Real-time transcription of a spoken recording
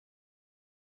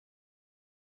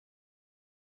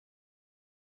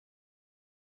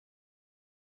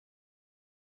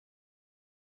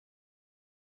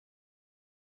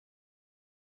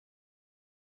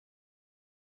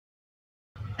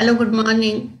Hello, good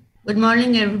morning. Good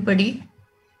morning, everybody.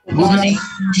 Good morning.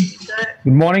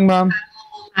 Good morning, ma'am.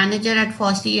 Manager at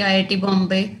FOSSI IIT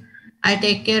Bombay. I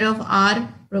take care of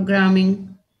our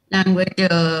programming language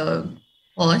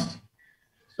course.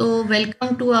 So,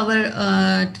 welcome to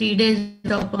our 3 days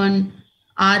upon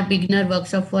our beginner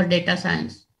workshop for data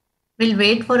science. We'll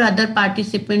wait for other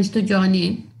participants to join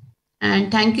in.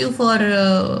 And thank you for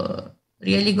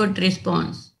really good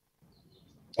response.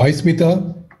 Hi,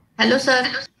 Smita. Hello, sir.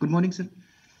 Good morning, sir.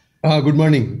 Good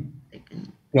morning,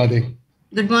 Radhe.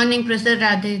 Good morning, Professor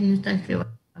Radhe. Mr. Shiva.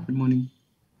 Good morning.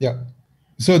 Yeah.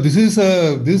 So this is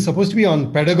supposed to be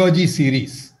on pedagogy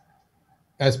series,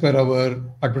 as per our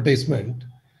advertisement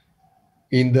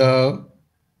in the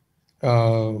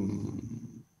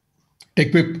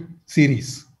TechWhip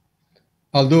series.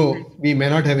 Although we may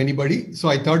not have anybody, so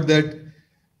I thought that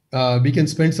we can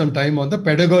spend some time on the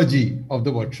pedagogy of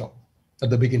the workshop at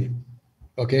the beginning.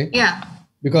 Okay. Yeah.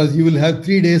 Because you will have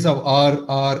 3 days of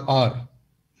R.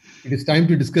 It is time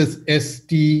to discuss S,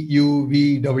 T, U,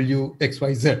 V, W, X,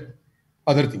 Y, Z,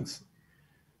 other things.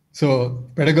 So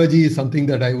pedagogy is something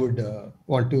that I would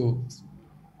want to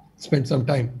spend some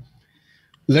time.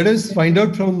 Let us find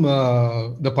out from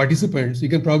the participants. You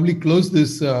can probably close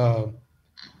this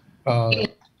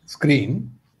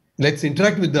screen. Let's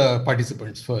interact with the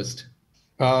participants first.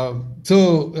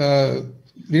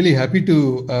 Really happy to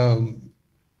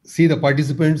see the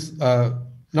participants.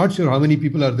 Not sure how many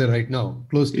people are there right now.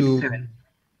 Close to 87.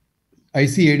 I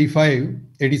see 85,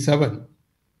 87.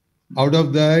 Out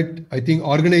of that, I think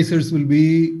organizers will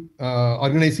be,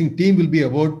 organizing team will be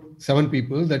about 7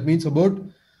 people. That means about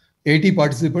 80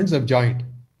 participants have joined.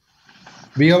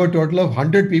 We have a total of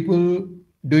 100 people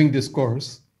doing this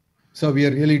course. So we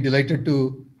are really delighted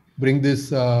to bring this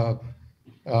course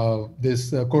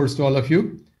to all of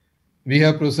you. We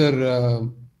have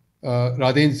Professor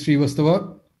Radhen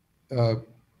Srivastava,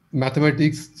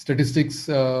 mathematics, statistics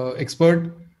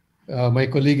expert, my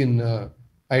colleague in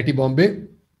IIT Bombay.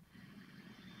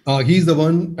 He's the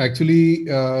one actually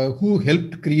who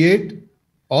helped create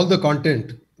all the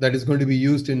content that is going to be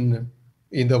used in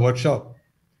the workshop.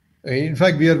 In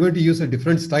fact, we are going to use a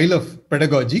different style of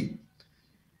pedagogy.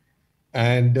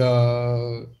 And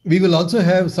we will also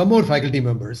have some more faculty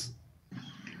members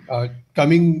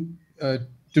coming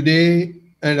today,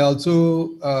 and also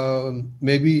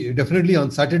maybe definitely on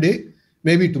Saturday,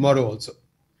 maybe tomorrow also.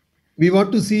 We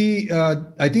want to see,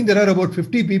 I think there are about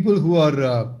 50 people who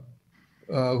are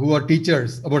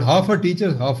teachers. About half are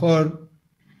teachers, half are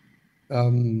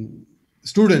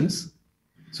students.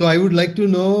 So I would like to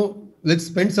know, let's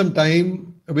spend some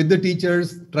time with the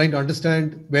teachers, trying to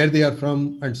understand where they are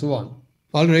from and so on.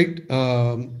 All right.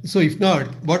 So if not,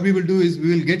 what we will do is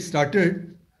we will get started.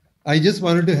 I just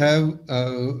wanted to have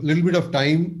a little bit of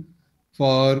time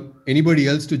for anybody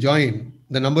else to join.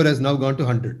 The number has now gone to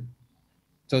 100.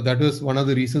 So that was one of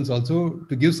the reasons also,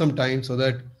 to give some time so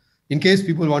that in case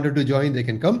people wanted to join, they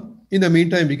can come. In the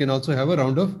meantime, we can also have a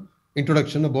round of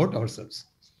introduction about ourselves.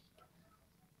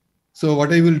 So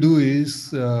what I will do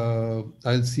is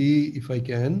I'll see if I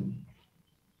can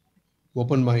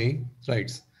open my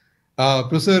slides.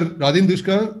 Professor Radhin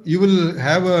Dushka, you will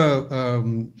have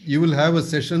a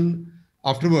session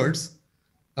afterwards.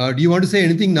 Do you want to say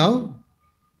anything now?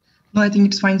 No, I think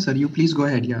it's fine, sir. You please go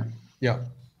ahead. Yeah. Yeah.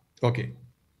 Okay.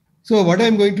 So what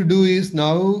I'm going to do is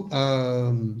now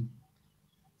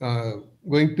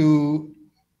going to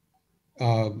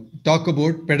talk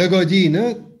about pedagogy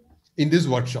in this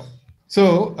workshop.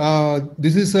 So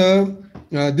this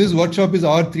workshop is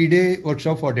our 3-day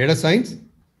workshop for data science.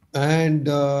 And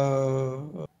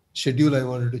schedule I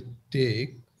wanted to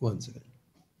take, 1 second.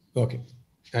 Okay,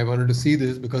 I wanted to see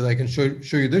this because I can show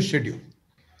you the schedule.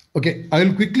 Okay, I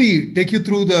will quickly take you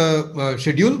through the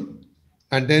schedule,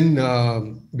 and then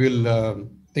we'll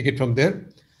take it from there.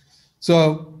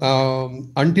 So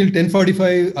until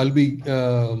 10:45, I'll be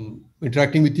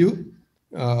interacting with you.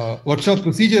 Workshop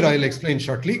procedure I'll explain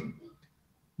shortly.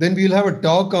 Then we'll have a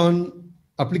talk on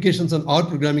applications on R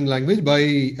programming language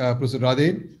by Professor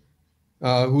Radhe,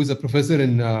 who is a professor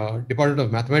in Department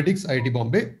of Mathematics, IIT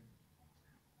Bombay.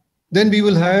 Then we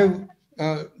will have,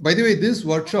 by the way, this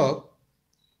workshop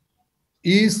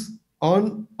is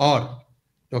on R,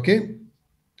 okay?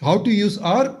 How to use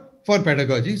R for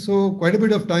pedagogy. So quite a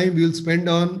bit of time we will spend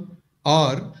on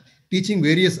R, teaching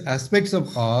various aspects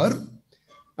of R.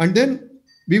 And then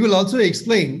we will also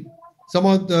explain some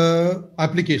of the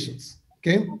applications,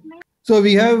 okay? So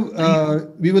we have,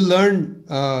 we will learn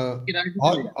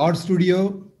R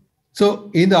Studio. So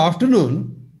in the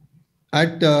afternoon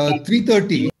at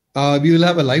 3:30, we will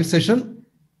have a live session.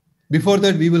 Before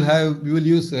that, we will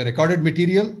use recorded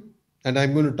material. and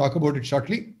I'm going to talk about it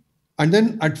shortly. And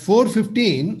then at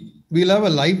 4:15, we'll have a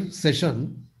live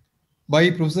session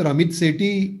by Professor Amit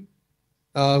Sethi,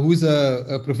 who is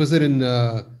a professor in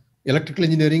electrical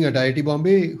engineering at IIT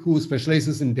Bombay, who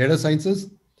specializes in data sciences.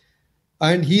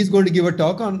 And he's going to give a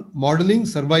talk on modeling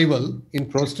survival in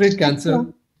prostate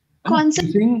cancer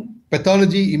using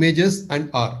pathology images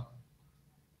and R.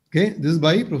 Okay, this is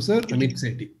by Professor Amit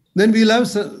Sethi. Then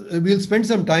we'll spend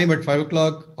some time at 5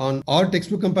 o'clock on our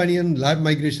textbook companion, lab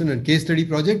migration, and case study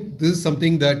project. This is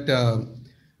something that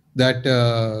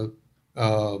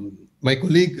my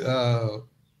colleague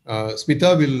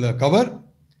Smita will cover.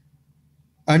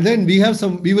 And then we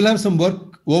will have some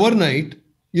work overnight.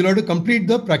 You'll have to complete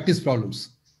the practice problems.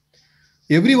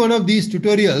 Every one of these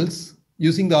tutorials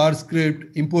using the R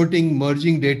script, importing,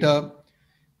 merging data,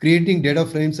 creating data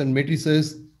frames and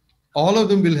matrices, all of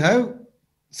them will have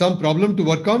some problem to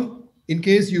work on. In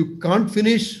case you can't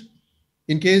finish,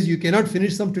 in case you cannot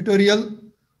finish some tutorial,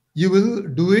 you will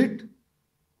do it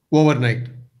overnight.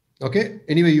 Okay.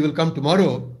 Anyway, you will come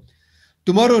tomorrow.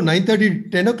 Tomorrow, 9:30 to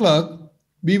 10 o'clock,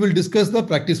 we will discuss the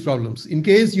practice problems. In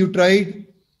case you tried,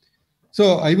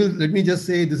 so let me just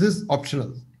say this is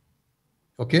optional.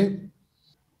 Okay.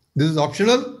 This is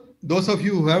optional. Those of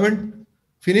you who haven't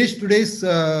finished today's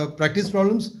practice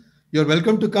problems, you're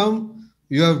welcome to come.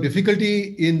 You have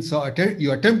difficulty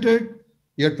you attempted,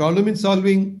 you had problem in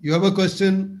solving, you have a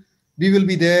question, we will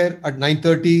be there at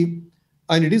 9:30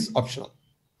 and it is optional.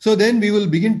 So then we will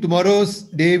begin tomorrow's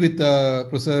day with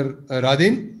Professor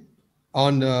Radin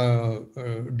on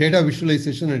data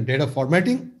visualization and data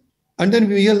formatting. And then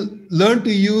we will learn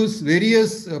to use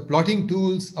various plotting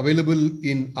tools available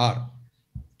in R.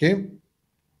 Okay.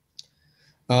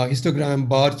 Histogram,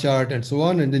 bar chart, and so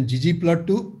on, and then ggplot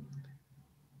too.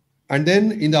 And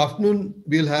then in the afternoon,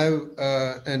 we'll have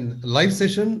a live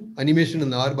session, animation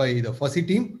in R by the FOSSEE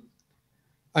team.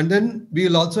 And then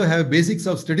we'll also have basics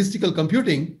of statistical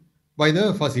computing by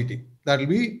the FOSSEE team. That will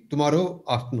be tomorrow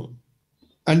afternoon.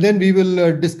 And then we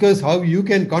will discuss how you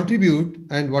can contribute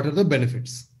and what are the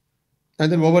benefits.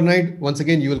 And then overnight, once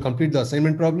again, you will complete the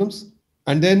assignment problems.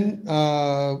 And then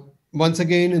once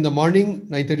again in the morning,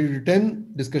 9:30 to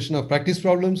 10, discussion of practice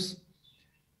problems.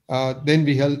 Then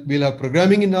we'll have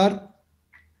programming in R.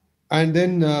 And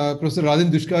then Professor Radin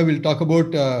Dushka will talk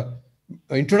about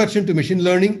introduction to machine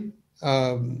learning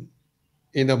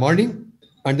in the morning.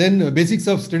 And then basics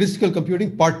of statistical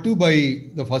computing, part 2 by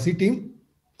the FOSSEE team.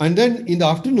 And then in the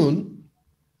afternoon,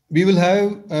 we will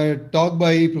have a talk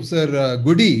by Professor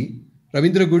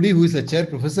Ravindra Goody, who is a chair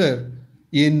professor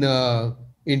in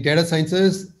data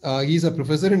sciences. He's a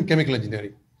professor in chemical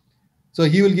engineering. So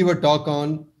he will give a talk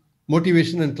on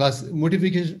motivation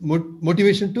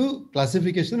to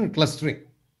classification and clustering,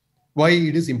 why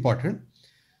it is important.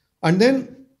 And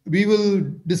then we will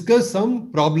discuss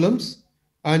some problems,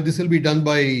 and this will be done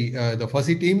by the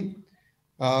FOSSEE team.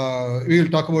 We will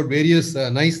talk about various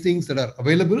nice things that are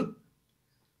available.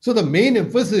 So the main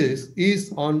emphasis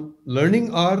is on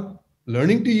learning R,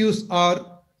 learning to use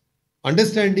R,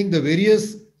 understanding the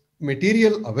various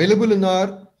material available in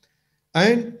R,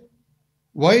 and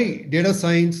why data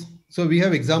science. So we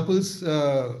have examples,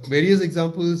 various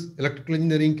examples, electrical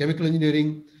engineering, chemical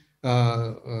engineering,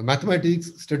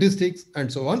 mathematics, statistics,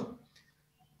 and so on.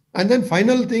 And then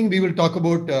final thing, we will talk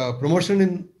about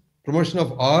promotion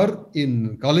of R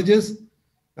in colleges,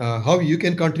 how you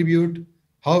can contribute,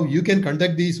 how you can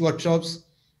conduct these workshops,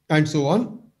 and so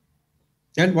on.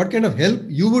 And what kind of help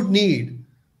you would need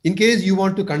in case you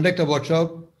want to conduct a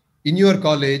workshop in your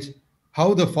college,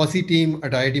 how the FOSSEE team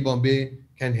at IIT Bombay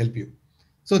can help you.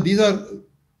 So these are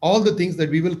all the things that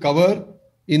we will cover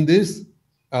in this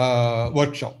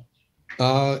workshop.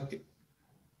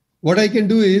 What I can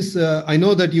do is, I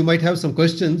know that you might have some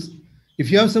questions.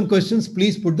 If you have some questions,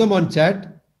 please put them on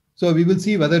chat. So we will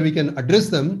see whether we can address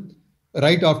them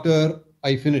right after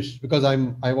I finish, because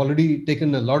I've already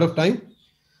taken a lot of time.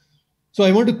 So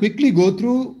I want to quickly go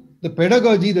through the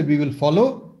pedagogy that we will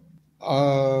follow.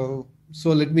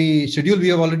 So let me schedule. We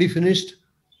have already finished.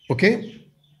 Okay.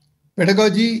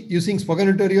 Pedagogy using spoken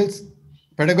tutorials.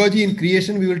 Pedagogy in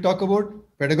creation we will talk about.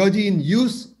 Pedagogy in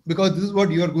use, because this is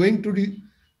what you are going to do,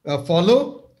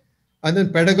 follow. And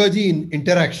then pedagogy in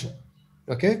interaction.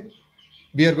 Okay.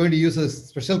 We are going to use a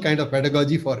special kind of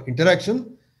pedagogy for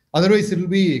interaction. Otherwise, it will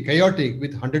be chaotic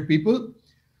with 100 people.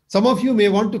 Some of you may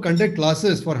want to conduct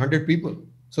classes for 100 people.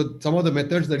 So some of the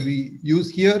methods that we use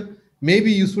here may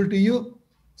be useful to you.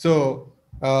 So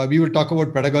we will talk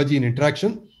about pedagogy and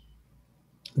interaction.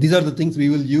 These are the things we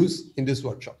will use in this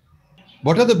workshop.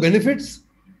 What are the benefits?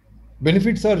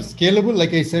 Benefits are scalable.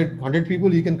 Like I said, 100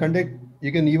 people you can conduct.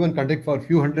 You can even conduct for a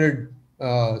few hundred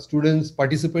students,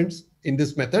 participants in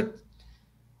this method.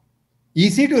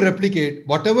 Easy to replicate.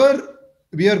 Whatever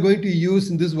we are going to use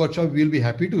in this workshop, we'll be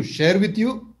happy to share with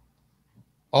you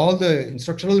all the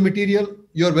instructional material.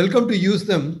 You're welcome to use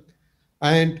them.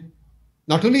 And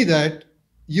not only that,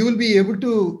 you will be able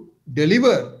to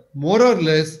deliver more or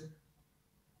less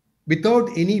without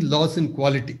any loss in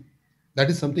quality. That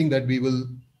is something that we will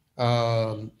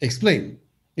explain.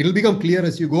 It will become clear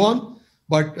as you go on,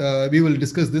 but we will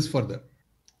discuss this further.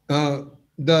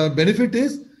 The benefit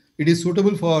is it is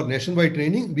suitable for nationwide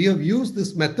training. We have used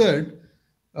this method,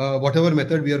 whatever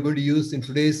method we are going to use in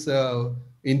today's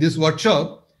in this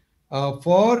workshop,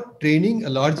 for training a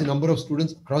large number of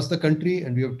students across the country,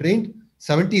 and we have trained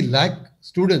 70 lakh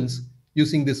students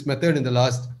using this method in the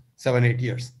last 7-8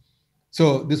 years.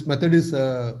 So this method is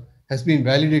has been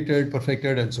validated,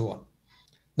 perfected, and so on.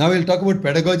 Now we'll talk about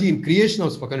pedagogy in creation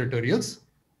of spoken tutorials.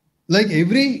 Like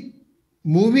every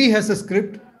movie has a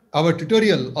script, our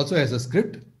tutorial also has a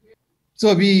script.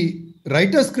 So we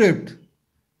write a script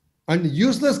and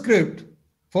use the script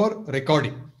for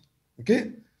recording.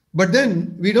 Okay, but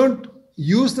then we don't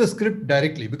use the script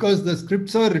directly because the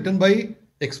scripts are written by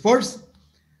experts.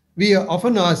 We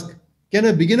often ask, can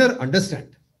a beginner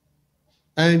understand?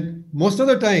 And most of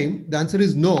the time, the answer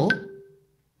is no.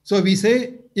 So we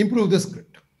say, improve the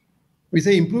script. We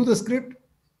say, improve the script.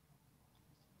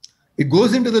 It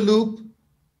goes into the loop.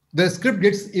 The script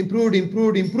gets improved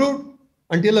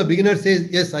until a beginner says,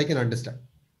 yes, I can understand.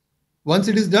 Once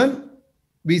it is done,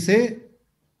 we say,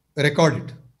 record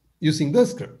it using the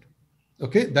script.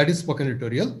 Okay, that is spoken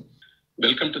tutorial.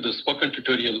 Welcome to the spoken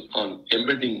tutorial on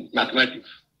embedding mathematics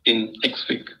in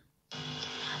XFIG.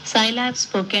 Scilab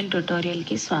spoken tutorial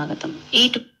की स्वागतम।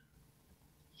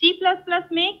 C++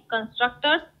 में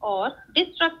constructors और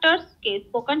destructors के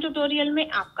spoken tutorial में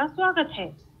आपका स्वागत है।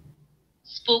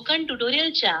 Spoken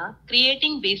ट्यूटोरियलच्या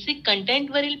creating basic content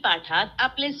वरील पाठात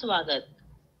आपले स्वागत।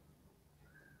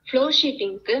 फ्लो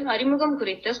शीटिंग அறிமுகம்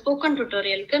குறித்த ஸ்போக்கன்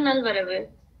ट्यूटोरियलக்கு நல்வரவு।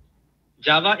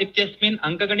 जावा इत्यस्मिन्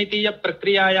अंकगणितीय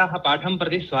प्रक्रियायाः पाठं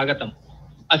प्रति स्वागतम्।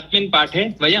 अस्मिन् पाठे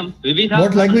वयं विविध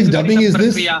What language dubbing is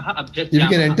this? If you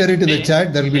can enter it in the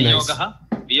chat, that will be nice.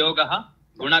 वियोगः,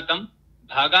 गुणकं,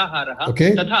 भागाहारः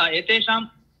तथा एतेषां.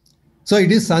 So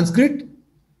it is Sanskrit,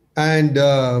 and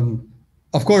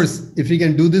of course, if we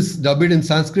can do this, dub it in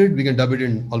Sanskrit, we can dub it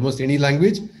in almost any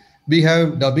language. We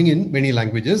have dubbing in many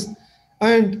languages.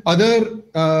 And other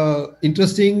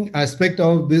interesting aspect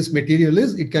of this material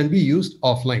is it can be used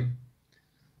offline.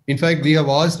 In fact, we have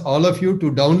asked all of you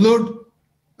to download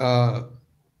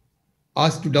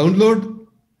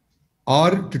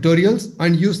our tutorials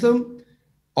and use them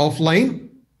offline,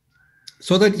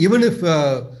 so that even if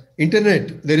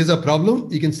internet there is a problem,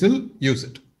 you can still use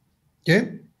it.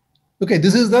 Okay,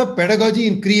 this is the pedagogy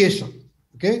in creation.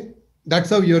 Okay, that's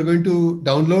how you are going to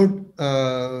download.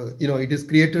 It is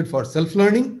created for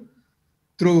self-learning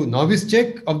through novice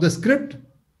check of the script,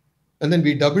 and then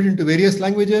we dub it into various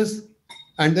languages,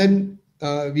 and then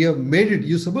we have made it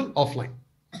usable offline.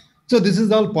 So this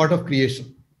is all part of creation.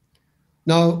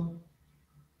 Now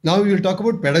we will talk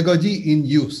about pedagogy in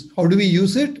use. How do we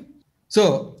use it? So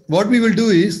what we will do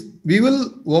is we will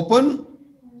open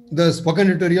the spoken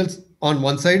tutorials on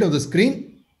one side of the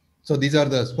screen. So these are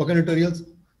the spoken tutorials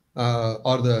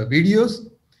or the videos,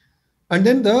 and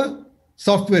then the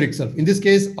software itself. In this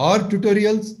case, our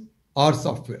tutorials are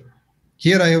software.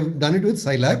 Here I have done it with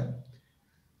Scilab.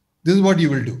 This is what you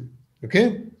will do. Okay.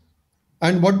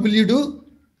 And what will you do?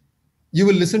 You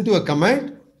will listen to a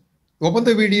command, open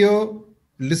the video,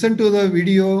 listen to the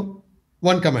video,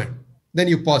 one command. Then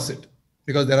you pause it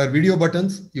because there are video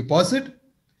buttons. You pause it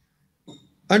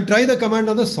and try the command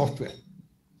on the software.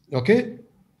 Okay.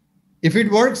 If it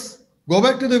works, go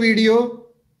back to the video,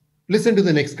 listen to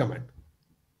the next command.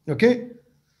 Okay.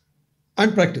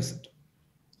 And practice it.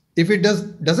 If it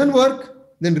doesn't work,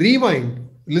 then rewind,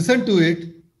 listen to it,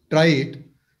 try it.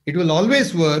 It will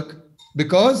always work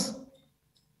because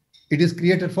it is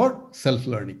created for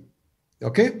self-learning.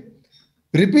 Okay.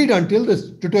 Repeat until the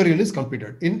tutorial is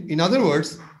completed. In other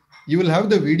words, you will have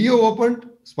the video opened,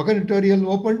 spoken tutorial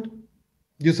opened.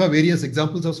 You saw various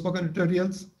examples of spoken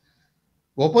tutorials.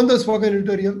 Open the spoken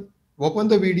tutorial, open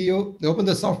the video, open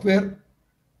the software,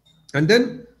 and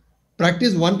then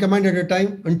practice one command at a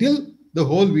time until the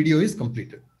whole video is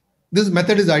completed. This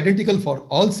method is identical for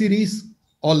all series,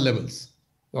 all levels.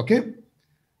 Okay.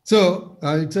 So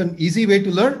it's an easy way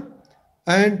to learn,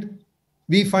 and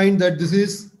we find that this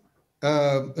is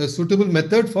a suitable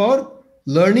method for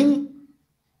learning,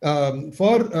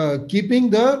 for keeping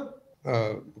the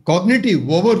cognitive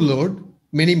overload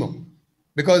minimum,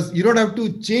 because you don't have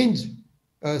to change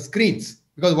screens.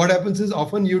 Because what happens is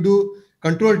often you do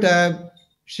Control Tab,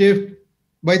 Shift,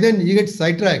 by then you get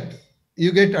sidetracked.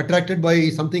 You get attracted by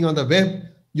something on the web.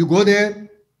 You go there,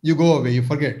 you go away, you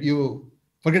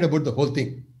forget about the whole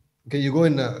thing. Okay, you go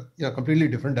in a completely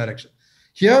different direction.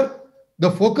 Here,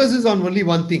 the focus is on only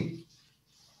one thing.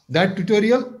 That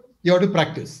tutorial, you have to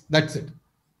practice. That's it.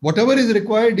 Whatever is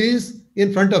required is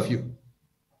in front of you.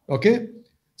 Okay,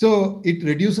 so it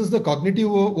reduces the cognitive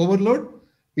overload.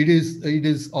 It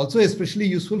is also especially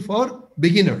useful for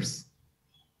beginners.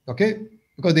 Okay,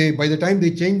 because by the time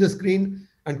they change the screen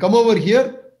and come over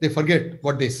here, they forget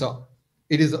what they saw.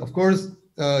 It is of course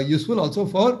useful also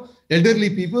for elderly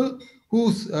people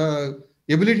whose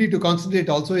ability to concentrate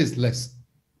also is less,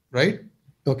 right?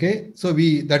 Okay, so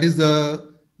that is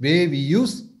the way we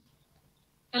use.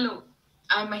 Hello,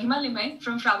 I'm Mahima Limay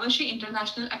from Fravashi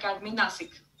International Academy,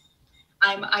 Nasik.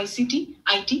 I'm ICT,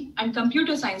 IT and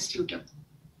computer science tutor.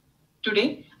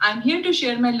 Today, I'm here to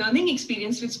share my learning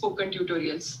experience with spoken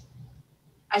tutorials.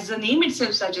 As the name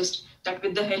itself suggests that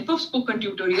with the help of spoken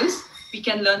tutorials, we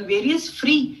can learn various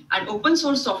free and open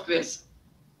source softwares.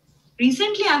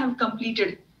 Recently, I have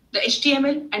completed the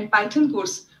HTML and Python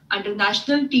course under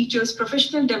National Teachers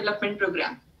Professional Development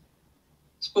Program.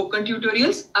 Spoken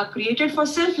tutorials are created for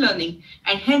self-learning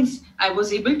and hence I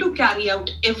was able to carry out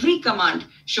every command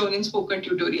shown in spoken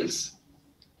tutorials.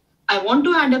 I want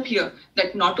to add up here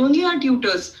that not only our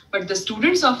tutors but the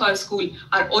students of our school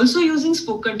are also using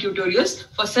spoken tutorials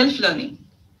for self-learning.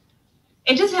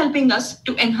 It is helping us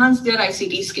to enhance their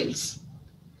ICT skills.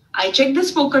 I check the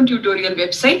spoken tutorial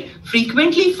website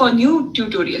frequently for new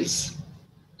tutorials.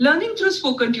 Learning through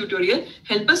spoken tutorial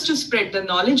helps us to spread the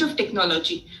knowledge of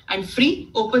technology and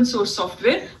free open source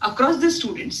software across the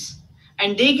students,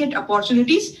 and they get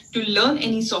opportunities to learn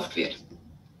any software.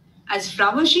 As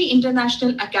Fravashi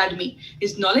International Academy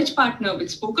is knowledge partner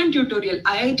with Spoken Tutorial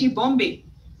IIT Bombay,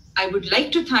 I would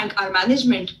like to thank our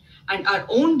management and our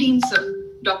own Dean Sir,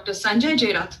 Dr. Sanjay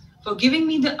Jairath, for giving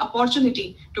me the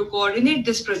opportunity to coordinate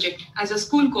this project as a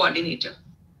school coordinator.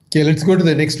 Okay, let's go to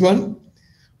the next one.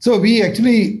 So we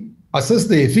actually assess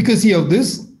the efficacy of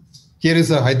this. Here is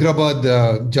a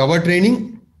Hyderabad Java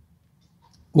training.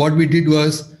 What we did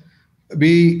was,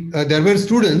 there were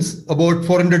students, about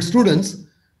 400 students,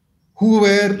 who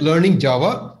were learning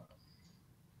Java.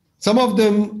 Some of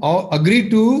them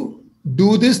agreed to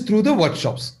do this through the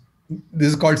workshops. This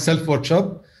is called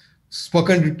self-workshop,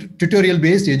 spoken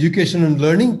tutorial-based education and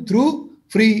learning through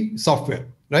free software,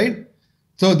 right?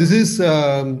 So this is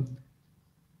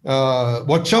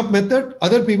workshop method.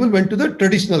 Other people went to the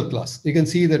traditional class. You can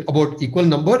see that about equal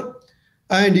number,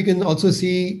 and you can also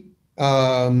see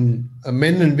men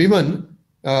and women,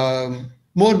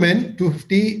 more men,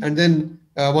 250, and then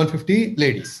 150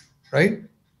 ladies, right?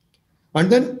 And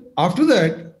then after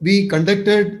that, we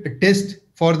conducted a test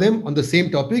for them on the same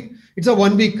topic. It's a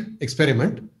 1-week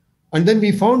experiment. And then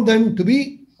we found them to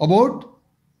be about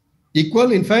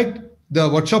equal. In fact, the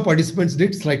workshop participants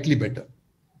did slightly better.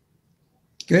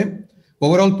 Okay.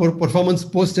 Overall performance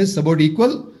post tests about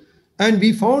equal. And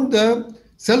we found the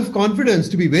self-confidence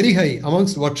to be very high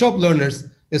amongst workshop learners,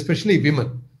 especially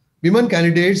women. Women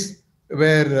candidates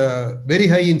were very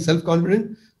high in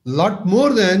self-confidence, lot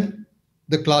more than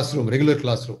the classroom, regular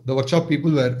classroom. The workshop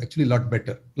people were actually a lot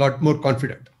better, lot more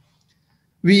confident.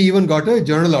 We even got a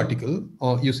journal article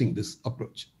using this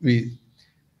approach. We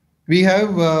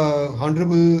have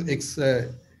Honorable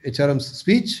HRM's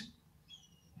speech.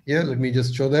 Here, let me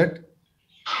just show that.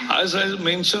 As I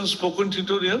mentioned, spoken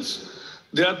tutorials,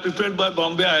 they are prepared by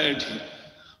Bombay IIT.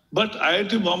 But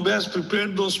IIT Bombay has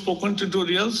prepared those spoken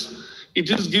tutorials. It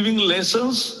is giving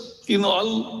lessons in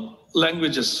all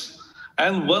languages.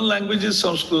 And one language is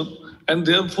Sanskrit. And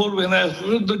therefore, when I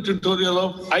heard the tutorial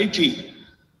of IT,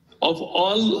 of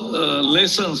all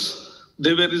lessons,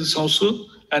 they were in Sanskrit,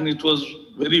 and it was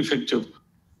very effective.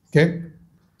 Okay,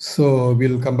 so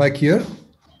we'll come back here.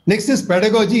 Next is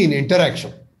pedagogy in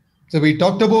interaction. So we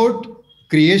talked about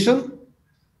creation,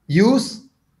 use,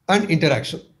 and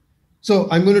interaction. So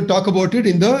I'm going to talk about it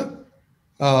in the,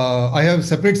 I have a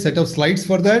separate set of slides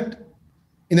for that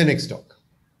in the next talk.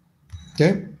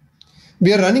 Okay,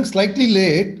 we are running slightly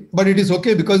late, but it is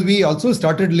okay because we also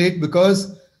started late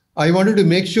because I wanted to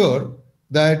make sure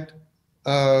that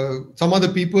some of the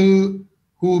people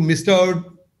who missed out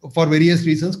for various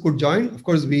reasons could join. Of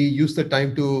course, we use the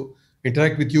time to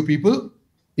interact with you people.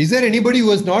 Is there anybody who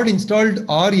has not installed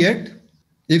R yet?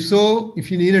 If so, if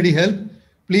you need any help,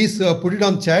 please put it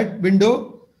on chat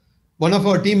window. One of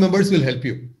our team members will help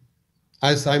you.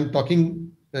 As I'm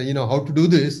talking, how to do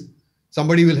this,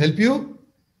 somebody will help you.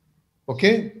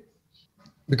 Okay.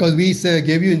 Because we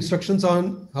gave you instructions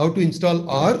on how to install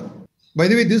R. By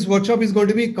the way, this workshop is going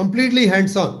to be completely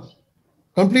hands-on.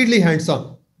 Completely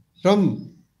hands-on.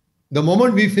 From the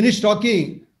moment we finish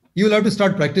talking, you will have to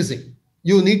start practicing.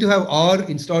 You need to have R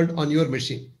installed on your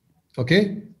machine.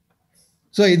 Okay?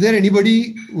 So is there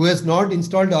anybody who has not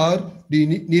installed R? Do you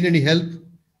need any help?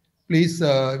 Please,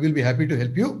 we'll be happy to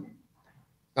help you.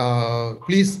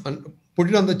 Please put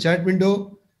it on the chat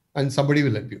window and somebody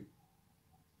will help you.